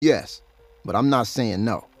Yes, but I'm not saying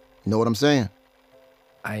no. You know what I'm saying?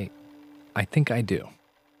 I think I do.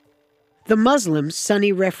 The Muslims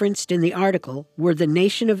Sonny referenced in the article were the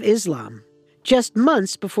Nation of Islam. Just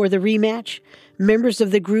months before the rematch, members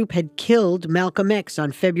of the group had killed Malcolm X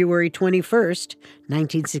on February 21st,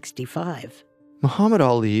 1965. Muhammad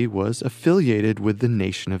Ali was affiliated with the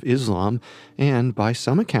Nation of Islam, and by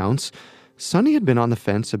some accounts, Sonny had been on the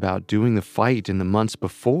fence about doing the fight in the months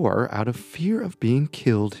before out of fear of being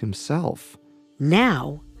killed himself.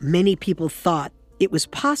 Now, many people thought it was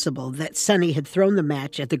possible that Sonny had thrown the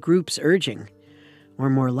match at the group's urging, or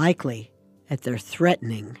more likely, at their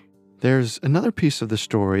threatening. There's another piece of the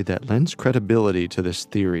story that lends credibility to this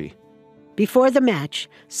theory. Before the match,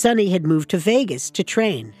 Sonny had moved to Vegas to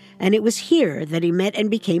train, and it was here that he met and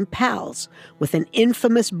became pals with an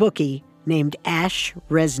infamous bookie named Ash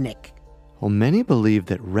Resnick. Well, many believe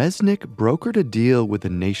that Resnick brokered a deal with the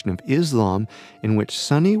Nation of Islam in which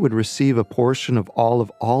Sonny would receive a portion of all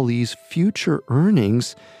of Ali's future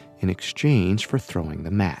earnings in exchange for throwing the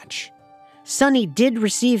match. Sonny did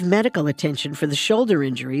receive medical attention for the shoulder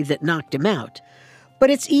injury that knocked him out, but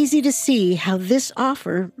it's easy to see how this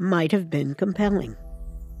offer might have been compelling.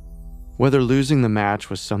 Whether losing the match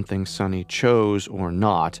was something Sonny chose or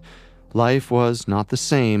not, life was not the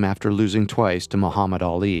same after losing twice to Muhammad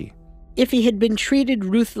Ali. If he had been treated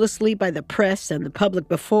ruthlessly by the press and the public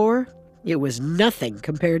before, it was nothing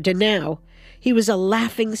compared to now. He was a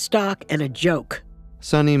laughingstock and a joke.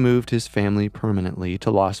 Sonny moved his family permanently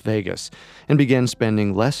to Las Vegas and began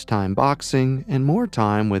spending less time boxing and more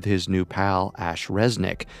time with his new pal, Ash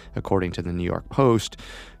Resnick, according to the New York Post,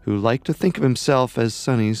 who liked to think of himself as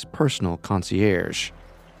Sonny's personal concierge.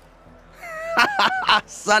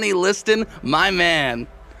 Sonny Liston, my man.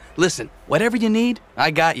 Listen, whatever you need,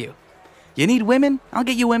 I got you. You need women? I'll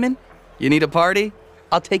get you women. You need a party?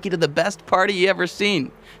 I'll take you to the best party you ever seen.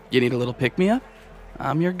 You need a little pick-me-up?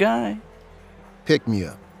 I'm your guy. Pick me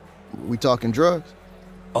up. We talking drugs?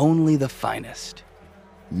 Only the finest.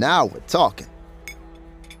 Now we're talking.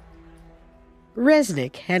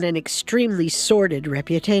 Resnick had an extremely sordid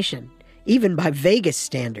reputation, even by Vegas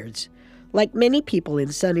standards. Like many people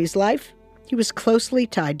in Sonny's life, he was closely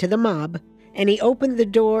tied to the mob, and he opened the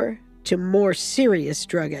door to more serious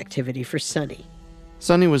drug activity for Sonny.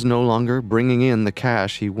 Sonny was no longer bringing in the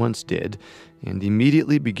cash he once did, and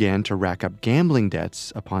immediately began to rack up gambling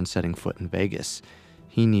debts upon setting foot in Vegas.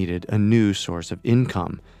 He needed a new source of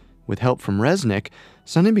income. With help from Resnick,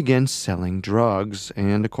 Sonny began selling drugs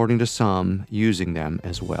and, according to some, using them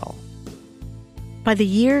as well. By the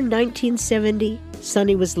year 1970,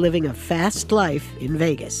 Sonny was living a fast life in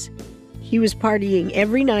Vegas. He was partying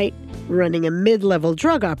every night, running a mid-level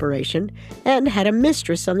drug operation, and had a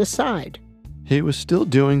mistress on the side. He was still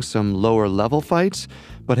doing some lower-level fights,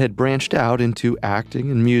 but had branched out into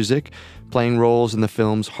acting and music, playing roles in the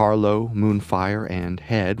films Harlow, Moonfire, and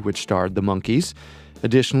Head, which starred the Monkees.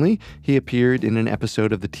 Additionally, he appeared in an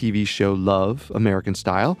episode of the TV show Love, American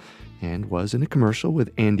Style, and was in a commercial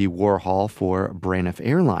with Andy Warhol for Braniff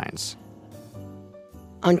Airlines.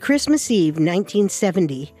 On Christmas Eve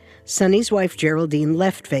 1970, Sonny's wife Geraldine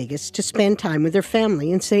left Vegas to spend time with her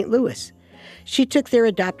family in St. Louis. She took their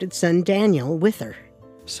adopted son Daniel with her.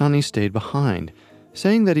 Sonny stayed behind,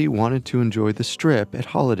 saying that he wanted to enjoy the Strip at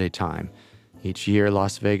holiday time. Each year,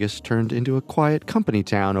 Las Vegas turned into a quiet company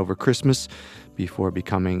town over Christmas before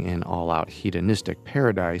becoming an all-out hedonistic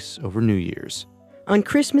paradise over New Year's. On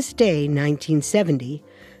Christmas Day 1970,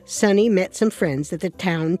 Sonny met some friends at the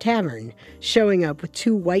town tavern, showing up with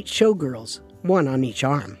 2 white showgirls, one on each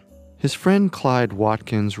arm. His friend Clyde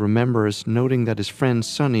Watkins remembers noting that his friend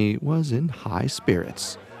Sonny was in high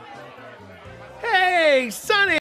spirits. Hey, Sonny!